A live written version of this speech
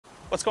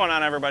What's going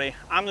on, everybody?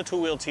 I'm the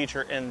two-wheel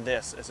teacher, and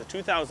this is a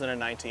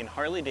 2019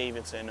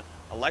 Harley-Davidson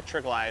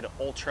Electric Glide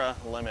Ultra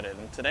Limited.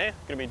 And today, I'm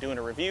going to be doing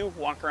a review,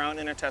 walk around,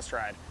 and a test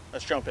ride.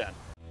 Let's jump in.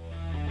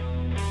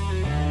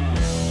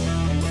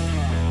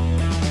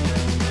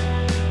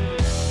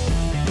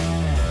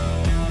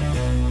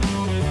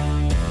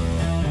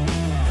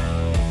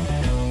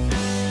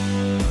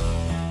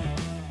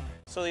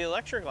 So the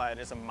Electric Glide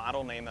is a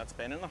model name that's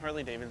been in the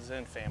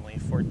Harley-Davidson family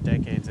for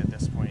decades at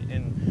this point.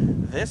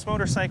 And this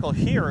motorcycle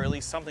here, or at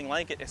least something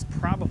like it, is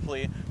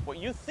probably what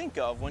you think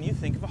of when you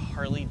think of a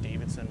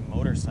Harley-Davidson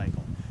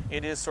motorcycle.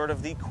 It is sort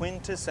of the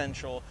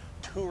quintessential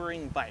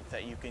touring bike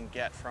that you can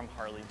get from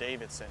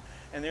Harley-Davidson.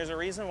 And there's a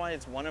reason why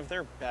it's one of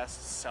their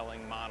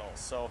best-selling models.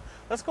 So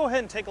let's go ahead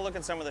and take a look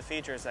at some of the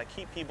features that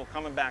keep people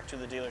coming back to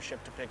the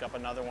dealership to pick up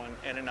another one,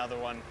 and another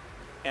one,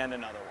 and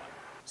another one.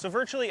 So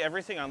virtually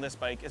everything on this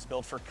bike is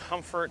built for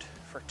comfort,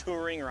 for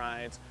touring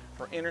rides,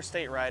 for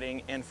interstate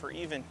riding, and for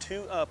even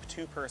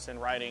two-person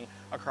riding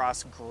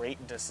across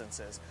great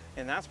distances.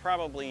 And that's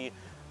probably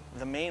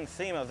the main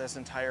theme of this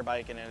entire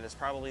bike, and it is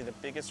probably the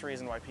biggest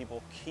reason why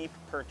people keep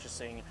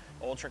purchasing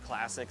Ultra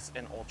Classics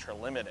and Ultra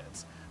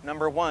Limiteds.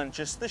 Number one,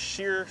 just the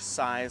sheer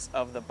size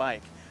of the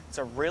bike. It's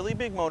a really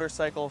big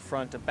motorcycle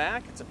front to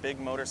back. It's a big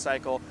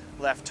motorcycle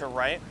left to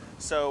right.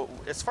 So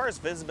as far as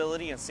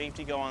visibility and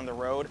safety go on the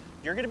road,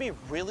 you're going to be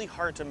really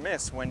hard to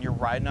miss when you're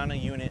riding on a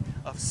unit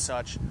of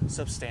such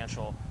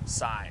substantial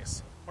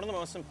size. One of the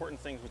most important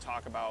things we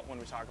talk about when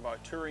we talk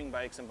about touring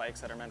bikes and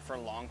bikes that are meant for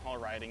long haul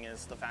riding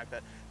is the fact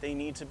that they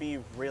need to be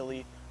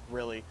really,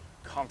 really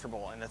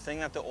comfortable. And the thing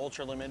that the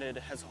Ultra Limited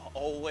has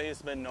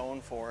always been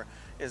known for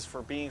is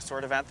for being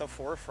sort of at the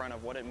forefront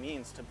of what it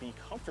means to be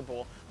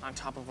comfortable on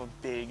top of a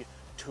big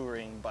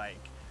touring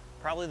bike.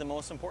 Probably the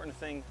most important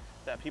thing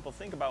that people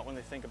think about when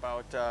they think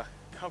about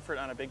comfort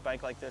on a big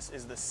bike like this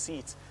is the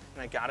seats.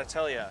 And I gotta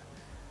tell you,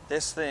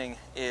 this thing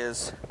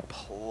is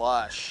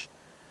plush.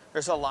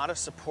 There's a lot of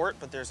support,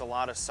 but there's a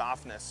lot of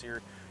softness.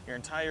 Your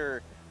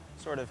entire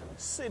sort of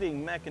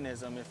sitting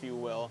mechanism, if you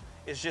will,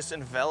 is just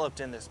enveloped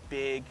in this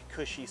big,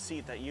 cushy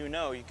seat that you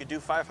could do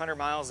 500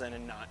 miles in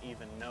and not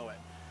even know it.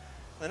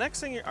 The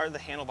next thing are the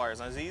handlebars.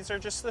 Now, these are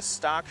just the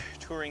stock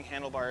touring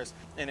handlebars,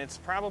 and it's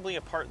probably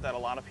a part that a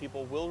lot of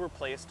people will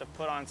replace to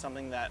put on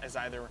something that is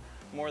either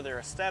more their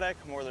aesthetic,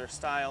 more their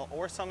style,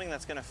 or something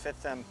that's going to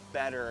fit them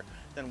better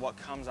than what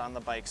comes on the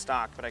bike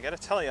stock. But I got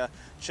to tell you,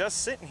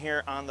 just sitting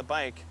here on the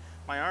bike,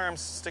 my arms,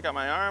 stick out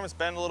my arms,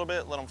 bend a little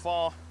bit, let them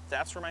fall.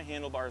 That's where my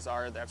handlebars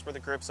are, that's where the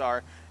grips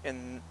are,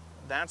 and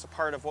that's a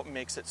part of what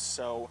makes it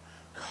so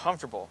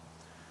comfortable.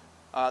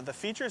 The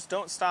features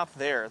don't stop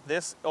there.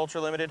 This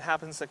Ultra Limited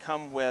happens to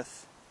come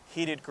with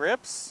heated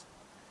grips.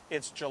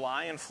 It's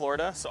July in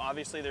Florida, so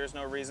obviously there's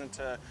no reason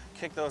to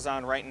kick those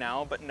on right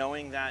now, but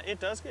knowing that it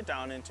does get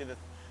down into the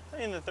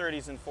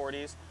 30s and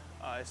 40s,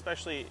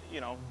 especially,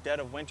 dead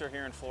of winter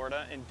here in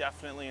Florida, and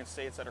definitely in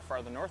states that are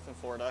farther north than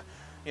Florida,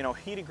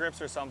 heated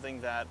grips are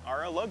something that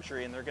are a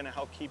luxury, and they're going to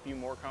help keep you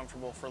more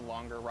comfortable for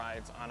longer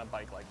rides on a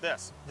bike like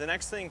this. The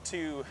next thing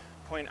to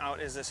point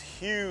out is this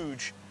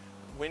huge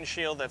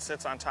windshield that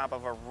sits on top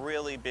of a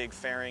really big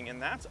fairing,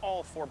 and that's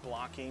all for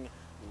blocking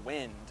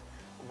wind.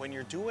 When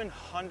you're doing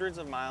hundreds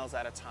of miles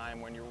at a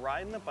time, when you're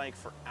riding the bike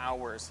for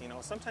hours,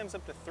 sometimes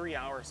up to 3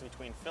 hours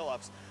between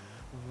fill-ups,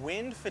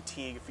 wind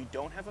fatigue, if you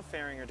don't have a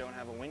fairing or don't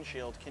have a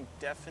windshield, can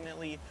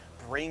definitely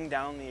bring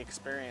down the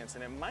experience,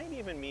 and it might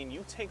even mean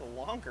you take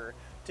longer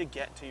to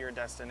get to your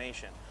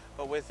destination.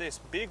 But with this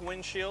big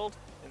windshield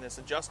and this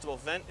adjustable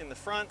vent in the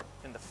front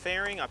and the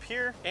fairing up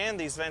here and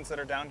these vents that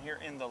are down here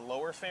in the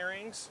lower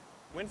fairings,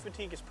 wind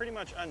fatigue is pretty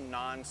much a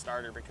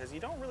non-starter because you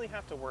don't really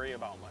have to worry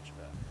about much of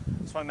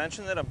it. So I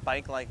mentioned that a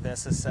bike like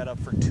this is set up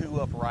for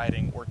two-up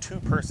riding or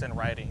two-person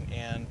riding,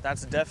 and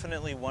that's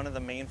definitely one of the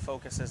main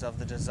focuses of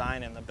the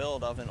design and the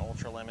build of an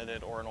Ultra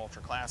Limited or an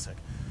Ultra Classic.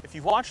 If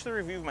you've watched the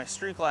review of my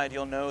Street Glide,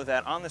 you'll know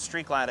that on the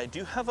Street Glide I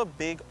do have a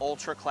big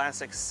Ultra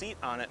Classic seat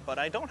on it, but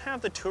I don't have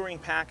the touring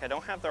pack, I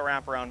don't have the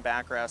wraparound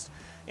backrest,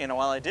 and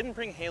while I didn't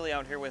bring Haley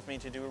out here with me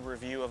to do a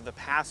review of the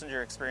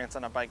passenger experience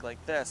on a bike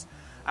like this,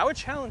 I would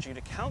challenge you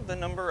to count the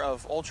number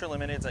of Ultra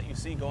Limiteds that you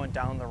see going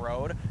down the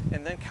road,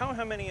 and then count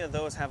how many of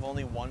those have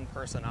only one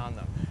person on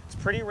them. It's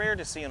pretty rare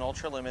to see an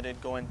Ultra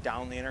Limited going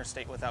down the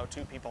interstate without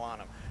two people on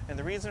them. And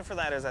the reason for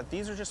that is that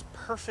these are just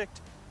perfect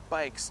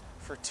bikes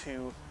for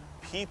two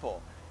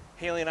people.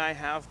 Haley and I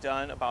have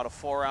done about a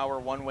 4-hour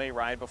one-way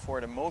ride before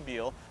to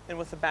Mobile, and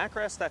with the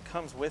backrest that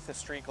comes with the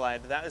Street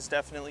Glide, that is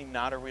definitely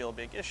not a real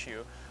big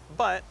issue.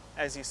 But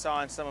as you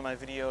saw in some of my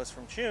videos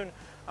from June,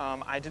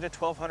 I did a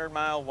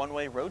 1,200-mile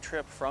one-way road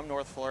trip from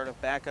North Florida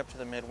back up to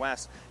the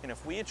Midwest, and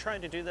if we had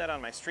tried to do that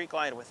on my Street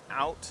Glide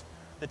without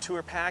the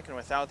tour pack and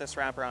without this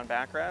wraparound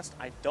backrest,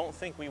 I don't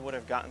think we would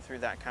have gotten through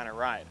that kind of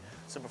ride.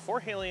 So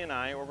before Haley and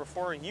I, or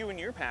before you and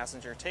your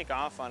passenger take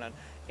off on an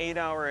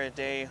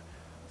 8-hour-a-day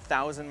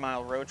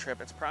 1,000-mile road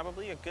trip, it's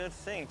probably a good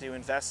thing to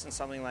invest in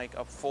something like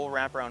a full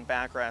wraparound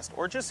backrest,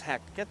 or just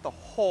heck, get the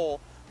whole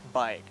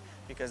bike,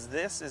 because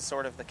this is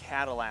sort of the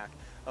Cadillac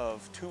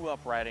of two-up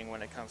riding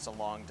when it comes to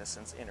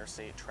long-distance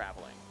interstate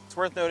traveling. It's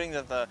worth noting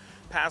that the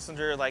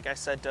passenger, like I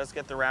said, does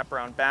get the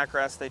wraparound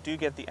backrest. They do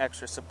get the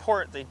extra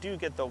support. They do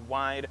get the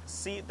wide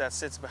seat that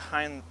sits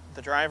behind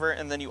the driver,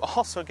 and then you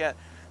also get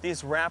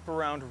these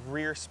wraparound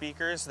rear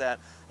speakers that,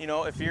 you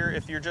know, if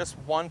you're just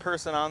one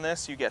person on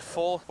this, you get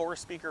full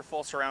 4-speaker,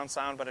 full surround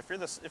sound. But if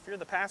you're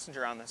the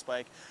passenger on this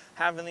bike,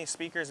 having these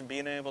speakers and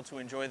being able to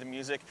enjoy the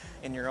music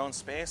in your own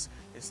space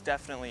is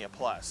definitely a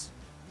plus.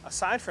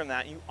 Aside from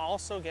that, you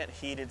also get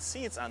heated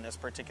seats on this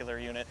particular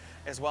unit,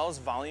 as well as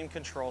volume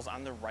controls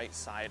on the right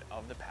side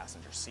of the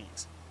passenger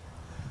seat.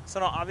 So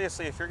now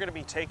obviously, if you're going to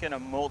be taking a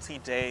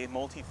multi-day,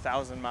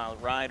 multi-thousand-mile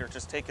ride, or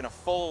just taking a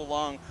full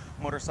long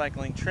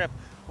motorcycling trip,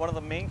 one of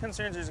the main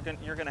concerns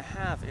you're going to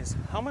have is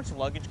how much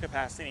luggage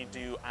capacity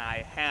do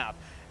I have?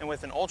 And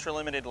with an ultra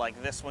limited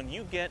like this one,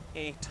 you get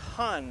a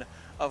ton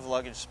of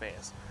luggage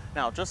space.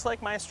 Now, just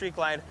like my Street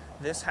Glide,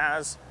 this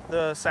has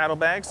the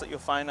saddlebags that you'll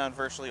find on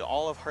virtually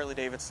all of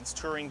Harley-Davidson's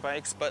touring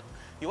bikes, but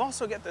you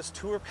also get this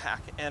tour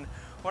pack. And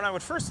when I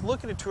would first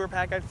look at a tour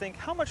pack, I'd think,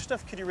 how much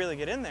stuff could you really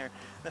get in there?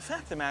 And the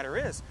fact of the matter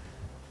is,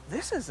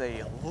 this is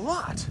a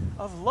lot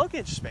of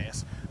luggage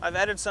space. I've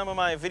added some of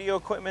my video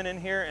equipment in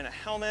here and a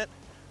helmet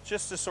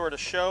just to sort of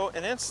show,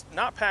 and it's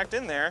not packed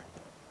in there.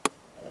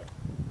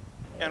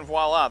 And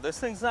voila, this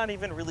thing's not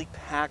even really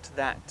packed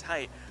that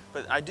tight.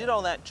 But I did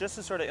all that just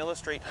to sort of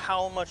illustrate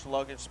how much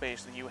luggage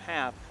space that you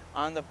have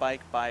on the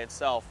bike by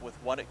itself with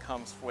what it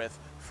comes with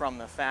from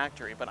the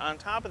factory. But on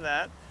top of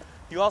that,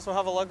 you also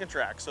have a luggage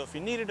rack. So if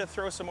you needed to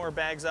throw some more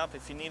bags up,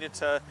 if you needed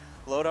to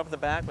load up the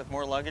back with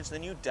more luggage,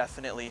 then you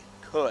definitely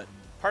could.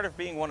 Part of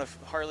being one of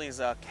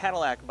Harley's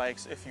Cadillac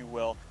bikes, if you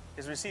will,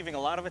 is receiving a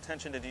lot of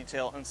attention to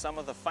detail and some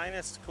of the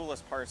finest,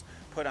 coolest parts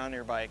put on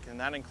your bike. And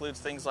that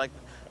includes things like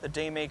the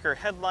Daymaker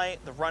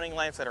headlight, the running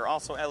lights that are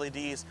also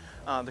LEDs,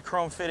 the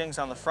chrome fittings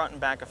on the front and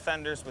back of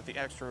fenders with the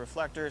extra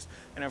reflectors,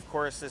 and of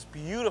course this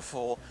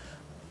beautiful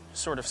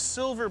sort of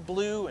silver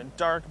blue and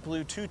dark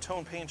blue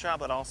two-tone paint job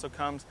that also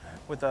comes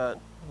with a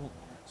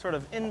sort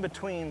of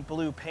in-between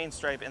blue paint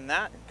stripe, and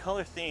that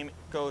color theme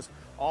goes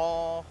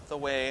all the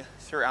way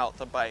throughout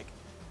the bike.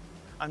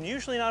 I'm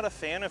usually not a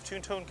fan of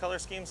two-tone color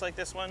schemes like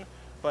this one,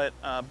 but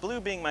blue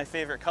being my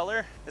favorite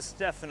color, this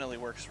definitely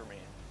works for me.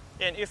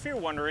 And if you're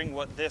wondering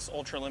what this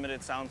Ultra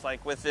Limited sounds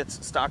like with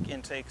its stock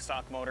intake,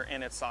 stock motor,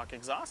 and its stock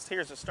exhaust,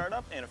 here's a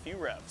startup and a few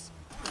revs.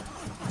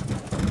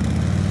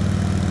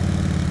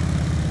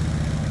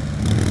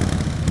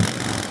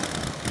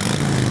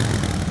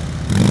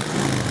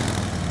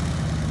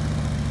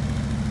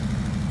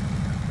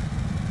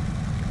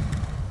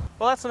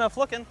 Well, that's enough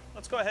looking.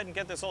 Let's go ahead and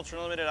get this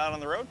Ultra Limited out on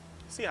the road,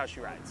 see how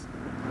she rides.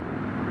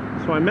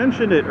 So I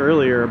mentioned it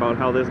earlier about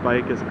how this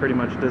bike is pretty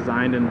much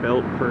designed and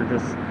built for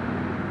just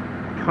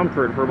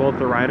comfort for both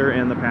the rider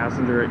and the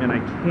passenger, and I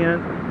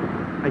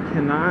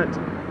cannot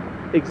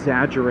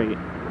exaggerate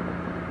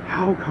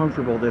how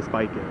comfortable this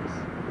bike is.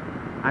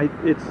 I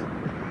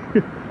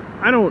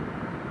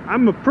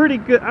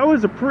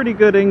was a pretty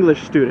good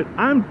English student.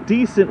 I'm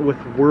decent with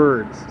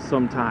words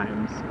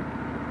sometimes,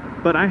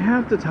 but I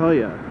have to tell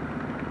you,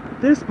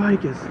 this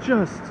bike is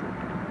just,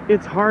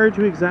 it's hard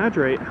to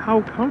exaggerate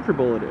how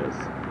comfortable it is.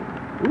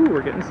 Ooh,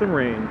 we're getting some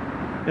rain.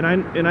 And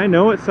I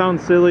know it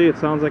sounds silly, it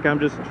sounds like I'm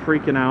just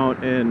freaking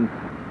out, and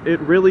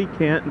it really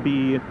can't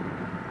be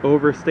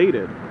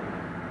overstated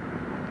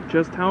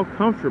just how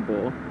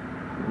comfortable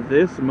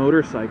this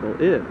motorcycle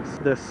is.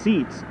 The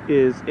seat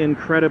is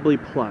incredibly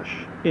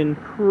plush,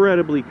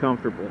 incredibly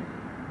comfortable.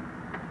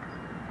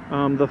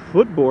 The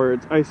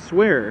footboards, I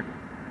swear,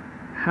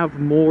 have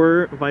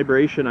more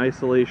vibration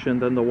isolation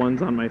than the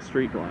ones on my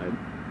Street Glide.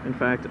 In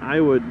fact, I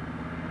would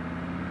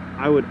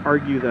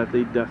argue that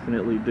they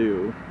definitely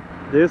do.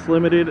 This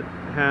Limited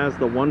has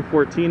the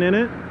 114 in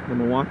it, the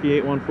Milwaukee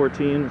 8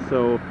 114,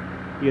 so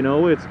you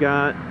know it's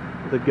got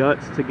the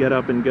guts to get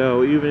up and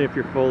go, even if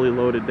you're fully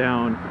loaded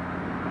down.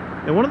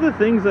 And one of the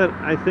things that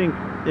I think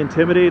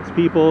intimidates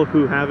people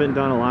who haven't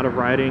done a lot of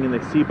riding and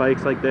they see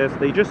bikes like this,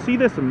 they just see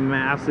this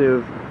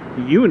massive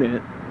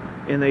unit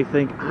and they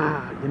think,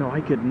 you know,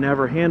 I could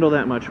never handle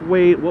that much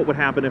weight. What would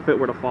happen if it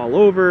were to fall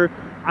over?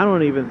 I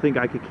don't even think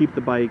I could keep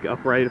the bike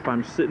upright if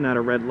I'm sitting at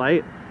a red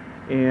light.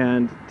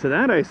 And to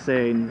that I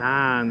say,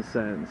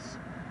 nonsense.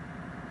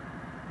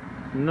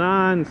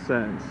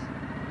 Nonsense.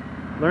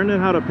 Learning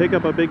how to pick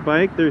up a big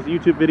bike, there's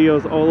YouTube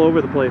videos all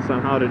over the place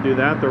on how to do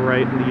that the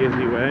right and the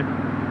easy way.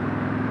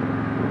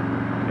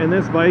 And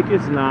this bike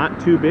is not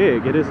too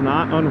big. It is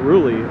not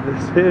unruly.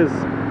 This is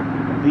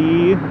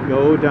the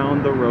go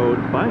down the road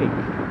bike.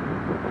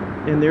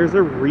 And there's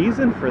a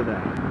reason for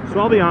that. So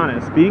I'll be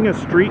honest, being a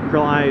Street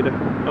Glide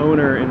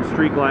owner and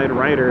Street Glide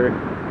rider,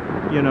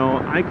 you know,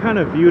 I kind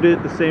of viewed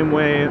it the same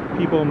way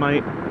people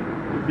might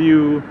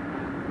view,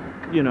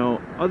 you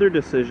know, other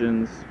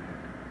decisions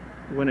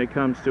when it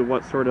comes to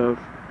what sort of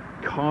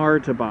car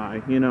to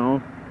buy, you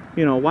know.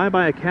 You know, why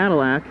buy a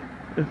Cadillac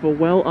if a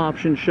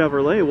well-optioned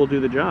Chevrolet will do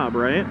the job,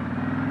 right?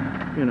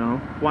 You know,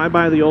 why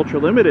buy the Ultra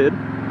Limited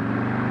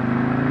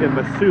if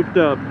a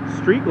souped-up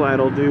Street Glide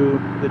will do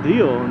the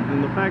deal?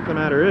 And the fact of the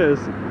matter is,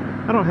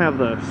 I don't have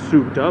the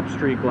souped-up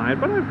Street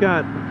Glide, but I've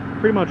got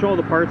pretty much all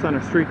the parts on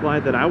a Street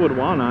Glide that I would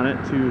want on it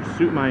to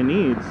suit my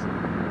needs.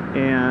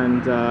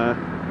 And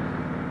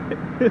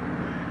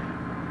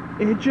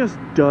it just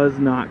does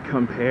not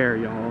compare,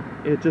 y'all.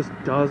 It just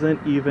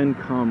doesn't even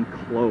come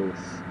close.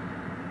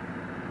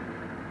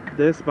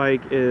 This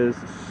bike is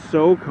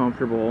so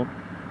comfortable.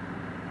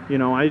 You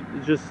know, I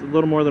just a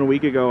little more than a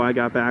week ago, I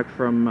got back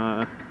from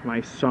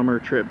my summer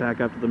trip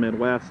back up to the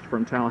Midwest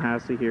from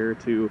Tallahassee here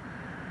to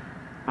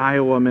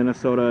Iowa,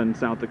 Minnesota, and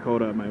South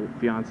Dakota. My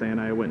fiance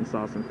and I went and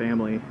saw some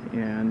family,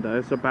 and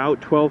it's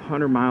about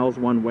 1,200 miles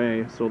one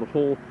way. So the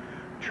whole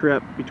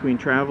trip between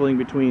traveling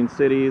between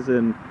cities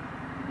and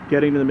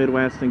getting to the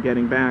Midwest and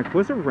getting back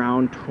was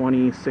around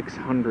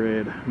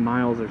 2,600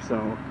 miles or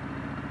so.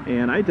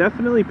 And I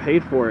definitely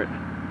paid for it,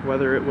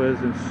 whether it was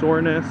in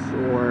soreness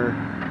or,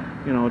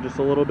 you know, just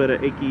a little bit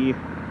of achy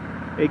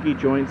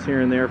joints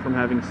here and there from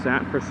having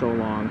sat for so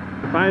long.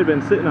 If I had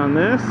been sitting on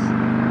this,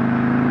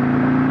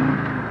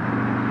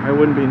 I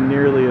wouldn't be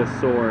nearly as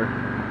sore.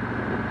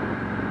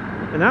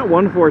 And that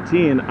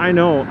 114, I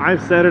know,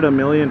 I've said it a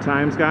million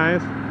times,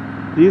 guys,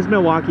 these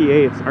Milwaukee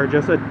 8s are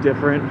just a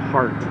different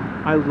heart.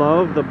 I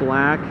love the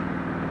black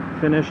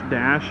finished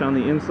dash on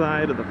the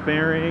inside of the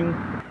fairing.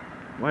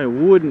 Why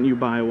wouldn't you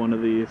buy one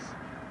of these?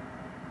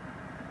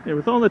 And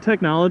with all the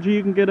technology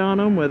you can get on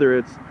them, whether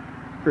it's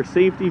for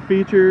safety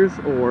features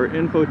or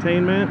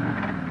infotainment,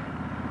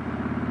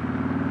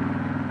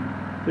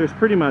 there's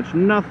pretty much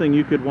nothing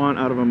you could want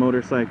out of a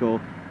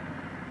motorcycle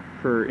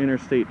for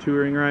interstate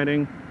touring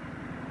riding.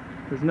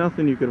 There's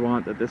nothing you could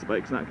want that this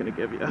bike's not going to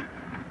give you.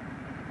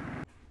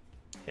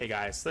 Hey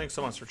guys, thanks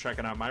so much for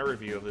checking out my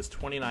review of this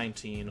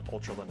 2019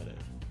 Ultra Limited.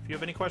 If you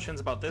have any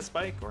questions about this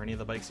bike or any of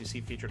the bikes you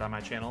see featured on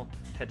my channel,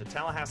 head to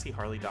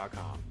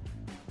TallahasseeHarley.com.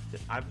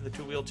 I'm the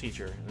two-wheel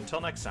teacher, and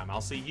until next time, I'll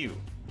see you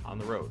on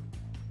the road.